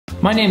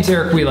My name's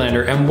Eric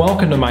Wielander and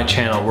welcome to my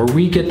channel where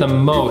we get the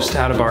most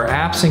out of our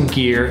apps and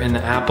gear in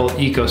the Apple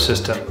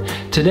ecosystem.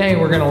 Today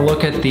we're going to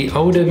look at the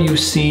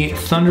OWC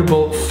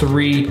Thunderbolt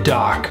 3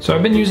 dock. So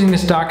I've been using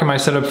this dock in my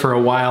setup for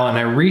a while and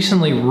I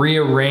recently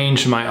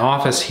rearranged my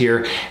office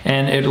here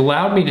and it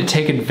allowed me to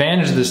take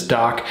advantage of this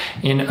dock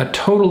in a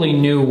totally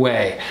new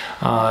way.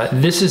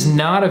 This is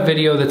not a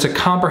video that's a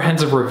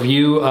comprehensive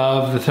review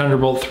of the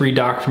Thunderbolt 3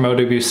 dock from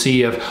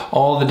OWC of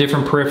all the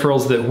different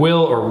peripherals that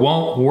will or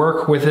won't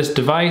work with this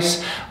device.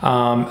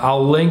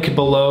 I'll link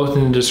below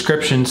in the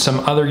description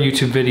some other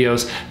YouTube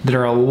videos that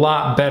are a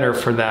lot better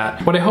for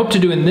that. What I hope to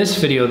do in this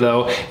video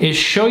though is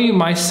show you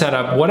my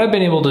setup, what I've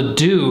been able to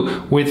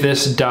do with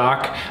this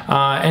dock,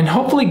 and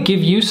hopefully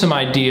give you some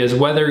ideas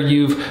whether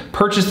you've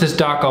purchased this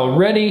dock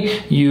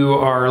already, you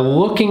are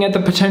looking at the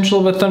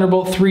potential of a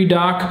Thunderbolt 3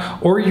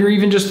 dock, or you're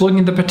even just looking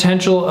at the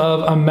potential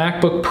of a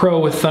MacBook Pro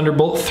with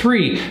Thunderbolt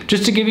 3,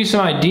 just to give you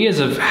some ideas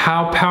of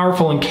how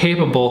powerful and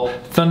capable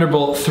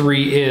Thunderbolt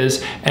 3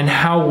 is and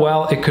how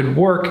well it could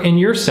work in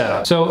your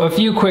setup. So a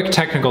few quick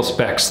technical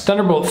specs.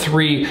 Thunderbolt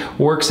 3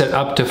 works at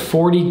up to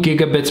 40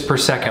 gigabits per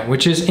second,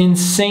 which is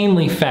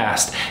insanely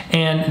fast.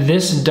 And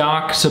this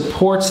dock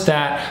supports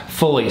that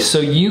fully. So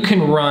you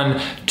can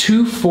run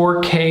two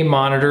 4K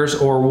monitors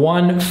or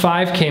one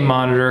 5K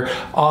monitor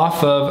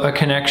off of a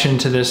connection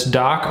to this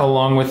dock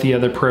along with the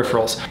other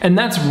peripherals. And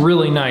that's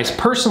really nice.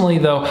 Personally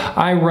though,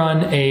 I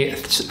run a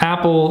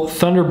Apple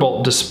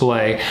Thunderbolt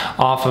display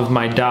off of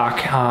my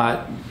dock.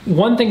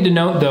 One thing to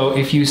note though,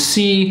 if you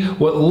see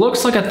what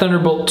looks like a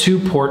Thunderbolt 2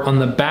 port on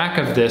the back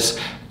of this,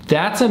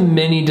 that's a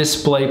mini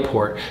display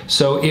port.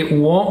 So it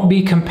won't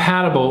be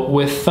compatible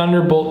with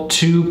Thunderbolt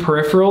 2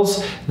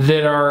 peripherals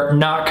that are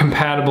not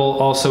compatible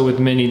also with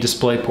mini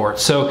display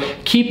ports. So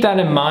keep that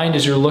in mind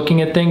as you're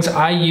looking at things.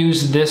 I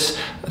use this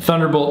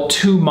Thunderbolt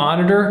 2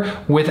 monitor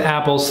with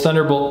Apple's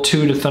Thunderbolt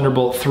 2 to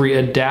Thunderbolt 3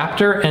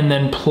 adapter and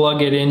then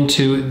plug it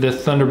into the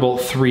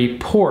Thunderbolt 3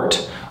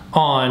 port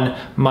on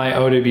my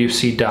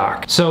OWC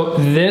dock. So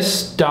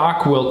this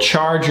dock will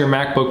charge your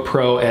MacBook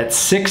Pro at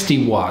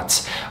 60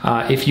 watts.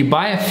 If you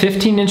buy a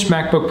 15-inch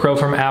MacBook Pro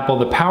from Apple,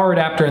 the power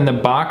adapter in the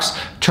box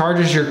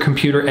charges your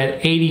computer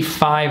at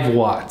 85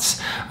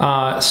 watts.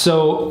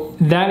 So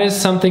that is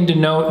something to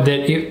note,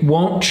 that it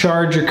won't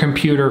charge your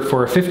computer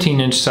for a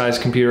 15-inch size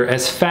computer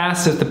as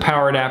fast as the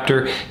power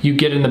adapter you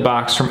get in the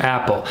box from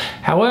Apple.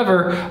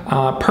 However,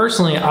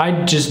 personally,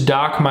 I just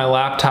dock my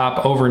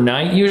laptop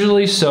overnight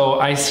usually, so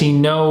I see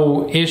no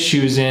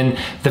issues in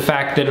the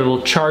fact that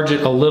it'll charge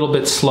it a little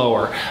bit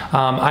slower.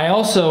 I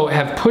also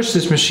have pushed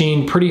this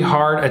machine pretty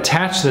hard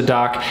attached to the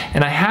dock,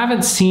 and I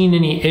haven't seen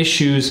any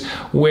issues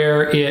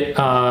where it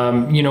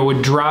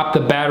would drop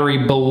the battery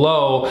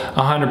below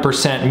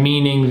 100%,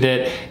 meaning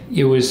that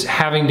it was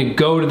having to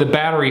go to the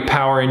battery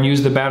power and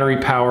use the battery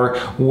power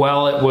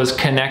while it was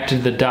connected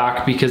to the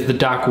dock because the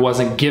dock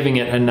wasn't giving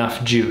it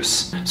enough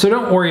juice. So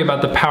don't worry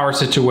about the power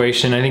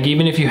situation. I think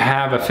even if you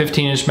have a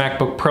 15-inch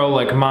MacBook Pro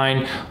like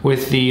mine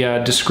with the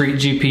discrete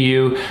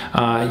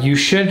GPU, you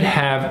should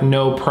have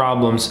no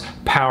problems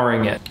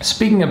powering it.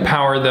 Speaking of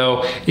power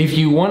though, if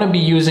you want to be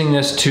using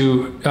this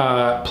to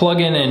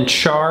plug in and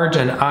charge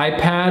an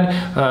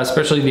iPad,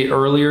 especially the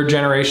earlier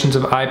generations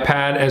of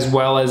iPad, as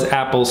well as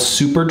Apple's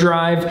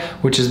SuperDrive,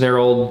 which is their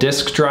old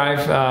disk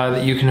drive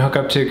that you can hook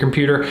up to a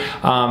computer,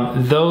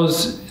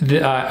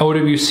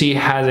 OWC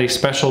has a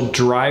special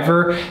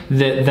driver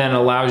that then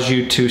allows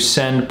you to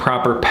send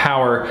proper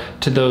power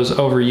to those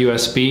over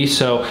USB.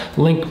 So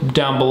link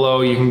down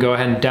below, you can go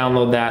ahead and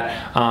download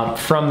that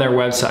from their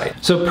website.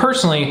 So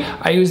personally,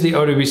 I use the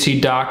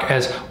OWC dock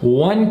as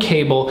one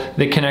cable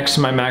that connects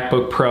to my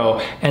MacBook Pro,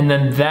 and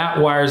then that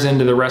wires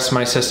into the rest of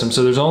my system.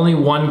 So there's only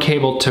one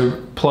cable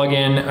to plug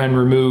in and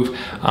remove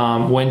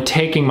when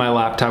taking my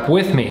laptop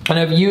with me. And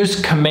I've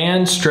used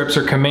command strips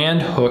or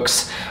command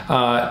hooks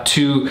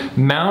to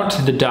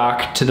mount the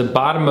dock to the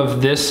bottom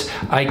of this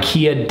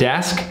IKEA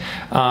desk.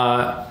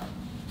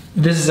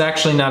 This is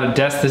actually not a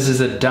desk, this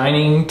is a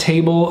dining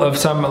table of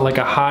some, like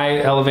a high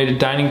elevated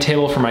dining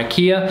table from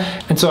IKEA.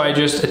 And so I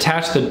just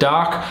attached the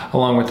dock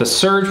along with a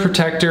surge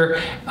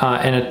protector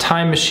and a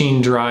time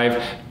machine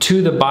drive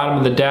to the bottom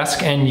of the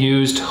desk and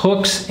used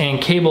hooks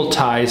and cable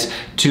ties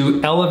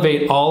to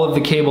elevate all of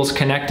the cables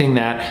connecting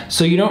that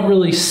so you don't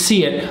really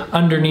see it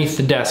underneath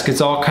the desk.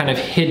 It's all kind of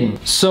hidden.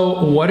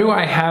 So what do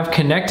I have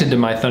connected to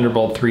my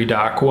Thunderbolt 3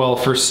 dock? Well,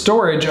 for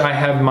storage, I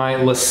have my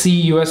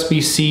LaCie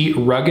USB-C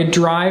rugged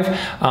drive.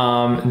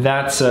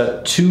 That's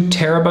a 2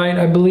 terabyte,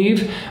 I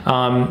believe.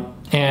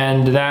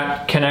 And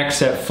that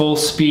connects at full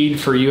speed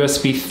for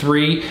USB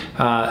 3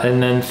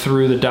 and then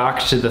through the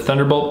dock to the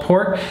Thunderbolt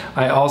port.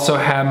 I also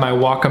have my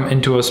Wacom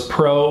Intuos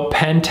Pro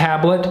pen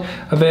tablet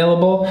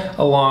available,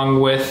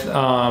 along with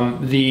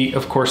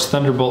of course,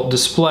 Thunderbolt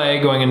display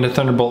going into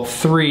Thunderbolt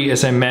 3,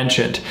 as I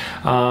mentioned.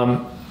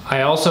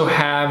 I also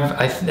have,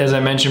 as I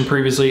mentioned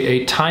previously,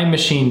 a Time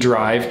Machine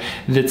drive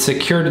that's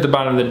secured to the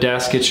bottom of the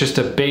desk. It's just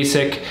a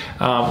basic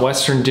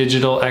Western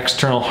Digital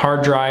external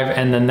hard drive,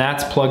 and then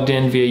that's plugged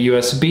in via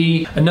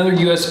USB. Another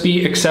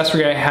USB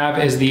accessory I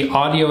have is the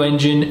Audio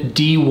Engine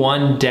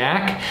D1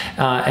 DAC,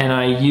 and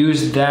I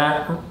use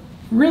that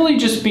really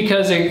just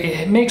because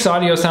it makes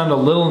audio sound a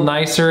little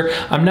nicer.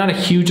 I'm not a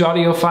huge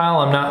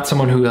audiophile. I'm not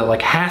someone who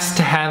like has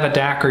to have a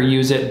DAC or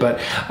use it,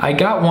 but I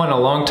got one a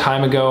long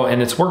time ago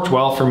and it's worked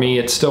well for me.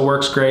 It still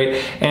works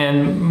great.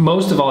 And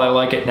most of all, I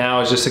like it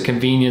now is just the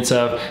convenience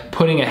of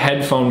putting a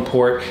headphone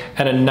port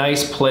at a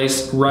nice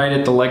place right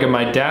at the leg of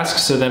my desk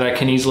so that I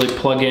can easily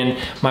plug in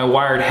my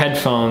wired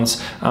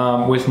headphones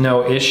with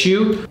no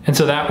issue. And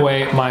so that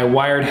way my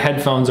wired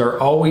headphones are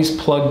always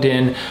plugged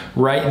in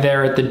right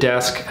there at the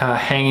desk,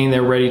 hanging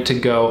there ready to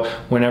go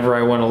whenever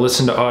I want to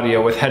listen to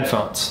audio with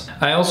headphones.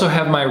 I also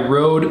have my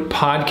Rode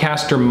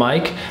Podcaster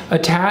mic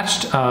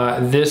attached.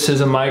 This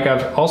is a mic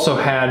I've also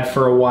had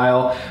for a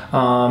while,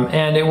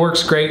 and it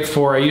works great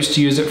I used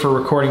to use it for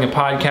recording a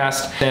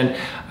podcast, and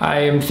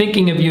I am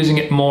thinking of using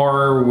it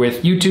more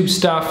with YouTube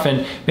stuff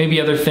and maybe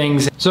other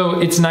things.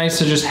 So it's nice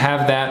to just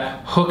have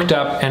that hooked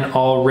up and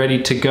all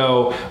ready to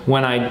go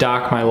when I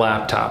dock my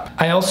laptop.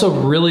 I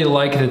also really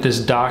like that this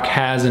dock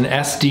has an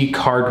SD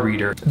card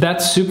reader.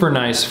 That's super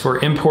nice for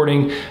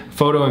importing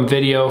photo and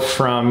video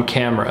from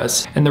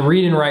cameras. And the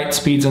read and write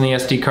speeds on the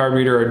SD card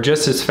reader are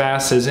just as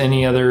fast as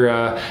any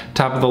other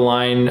top of the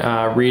line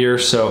reader,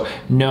 so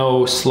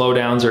no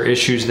slowdowns or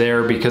issues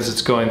there because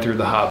it's going through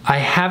the hub. I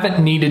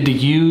haven't needed to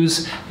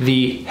use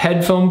the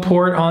headphone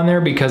port on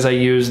there because I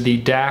use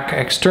the DAC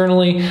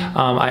externally.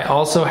 I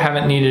also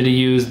haven't needed to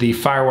use the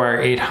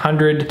Firewire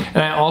 800,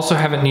 and I also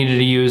haven't needed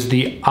to use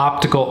the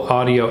optical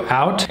audio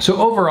out. So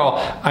overall,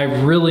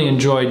 I've really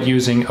enjoyed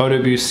using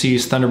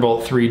OWC's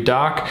Thunderbolt 3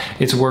 dock.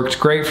 It's worked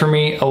great for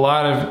me. A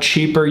lot of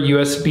cheaper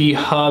USB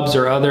hubs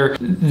or other,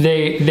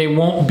 they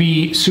won't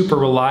be super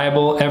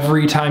reliable.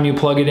 Every time you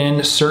plug it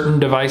in, certain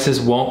devices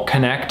won't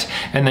connect,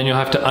 and then you'll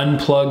have to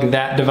unplug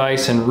that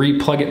device and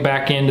re-plug it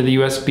back into the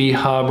USB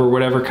hub or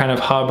whatever kind of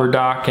hub or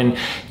dock, and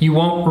you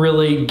won't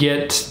really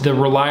get the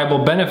reliable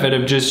benefit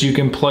of just you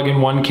can plug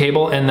in one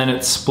cable and then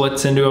it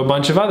splits into a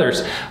bunch of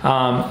others.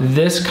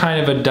 This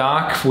kind of a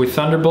dock with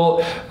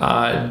Thunderbolt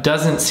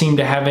doesn't seem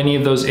to have any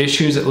of those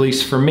issues, at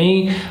least for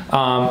me.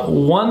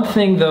 One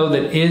thing though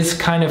that is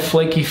kind of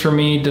flaky for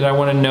me that I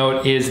want to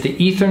note is the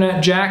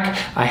Ethernet jack.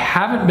 I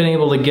haven't been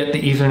able to get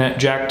the Ethernet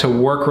jack to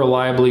work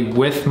reliably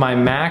with my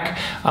Mac.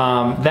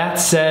 That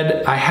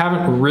said, I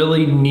haven't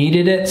really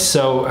needed it,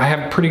 so I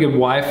have pretty good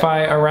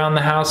Wi-Fi around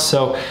the house,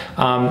 so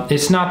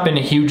it's not been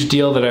a huge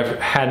deal that I've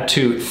had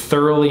to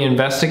thoroughly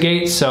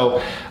investigate.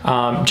 So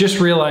just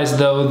realize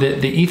though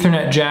that the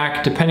Ethernet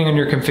jack, depending on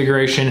your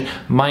configuration,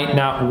 might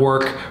not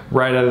work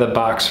right out of the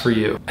box for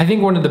you. I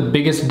think one of the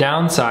biggest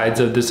downsides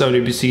of this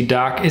OWC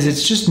dock is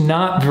it's just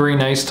not very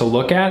nice to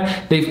look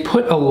at. They've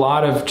put a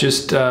lot of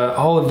just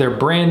all of their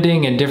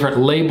branding and different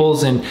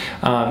labels and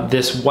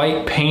this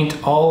white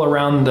paint all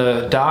around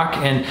the dock,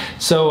 and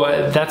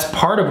so that's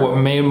part of what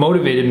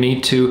motivated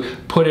me to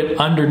put it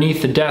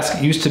underneath the desk.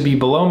 It used to be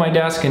below my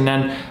desk, and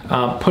then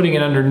putting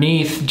it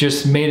underneath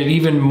just made it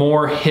even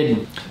more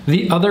hidden.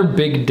 The other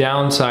big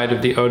downside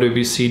of the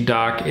OWC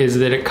dock is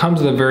that it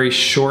comes with a very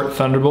short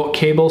Thunderbolt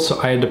cable, so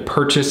I had to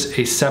purchase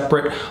a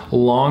separate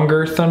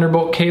longer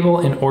Thunderbolt cable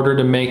in order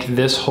to make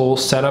this whole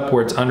setup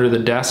where it's under the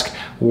desk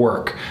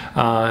work.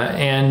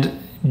 And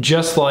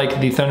just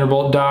like the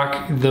Thunderbolt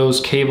dock,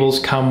 those cables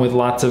come with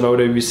lots of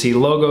OWC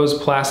logos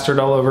plastered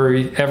all over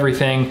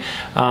everything,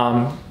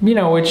 you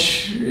know,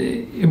 which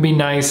it'd be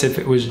nice if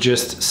it was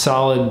just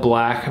solid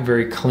black,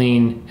 very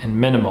clean and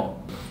minimal.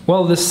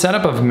 Well, this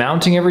setup of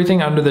mounting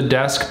everything under the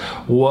desk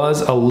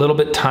was a little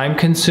bit time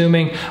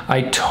consuming.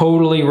 I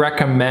totally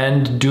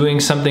recommend doing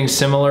something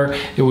similar.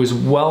 It was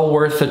well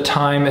worth the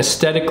time.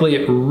 Aesthetically,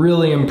 it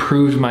really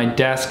improved my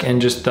desk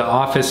and just the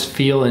office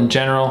feel in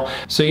general.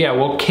 So yeah,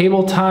 well,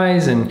 cable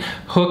ties and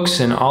hooks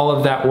and all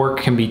of that work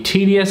can be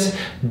tedious.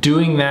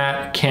 Doing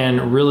that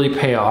can really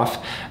pay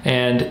off.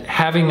 And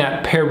having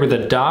that paired with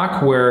a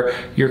dock where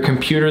your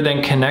computer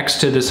then connects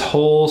to this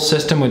whole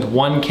system with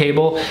one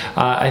cable,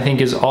 I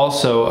think is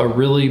also a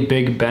really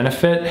big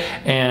benefit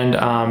and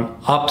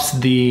ups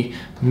the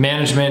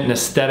management and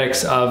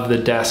aesthetics of the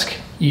desk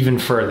even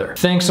further.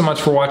 Thanks so much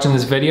for watching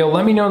this video.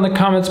 Let me know in the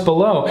comments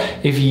below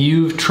if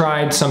you've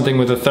tried something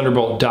with a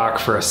Thunderbolt dock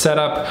for a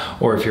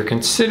setup, or if you're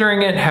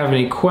considering it, have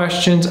any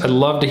questions. I'd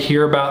love to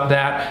hear about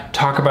that.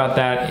 Talk about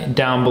that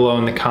down below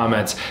in the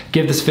comments.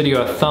 Give this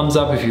video a thumbs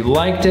up if you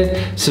liked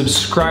it.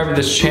 Subscribe to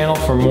this channel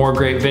for more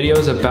great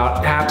videos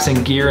about apps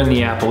and gear in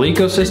the Apple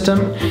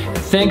ecosystem.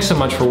 Thanks so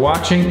much for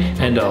watching,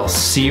 and I'll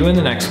see you in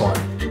the next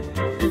one.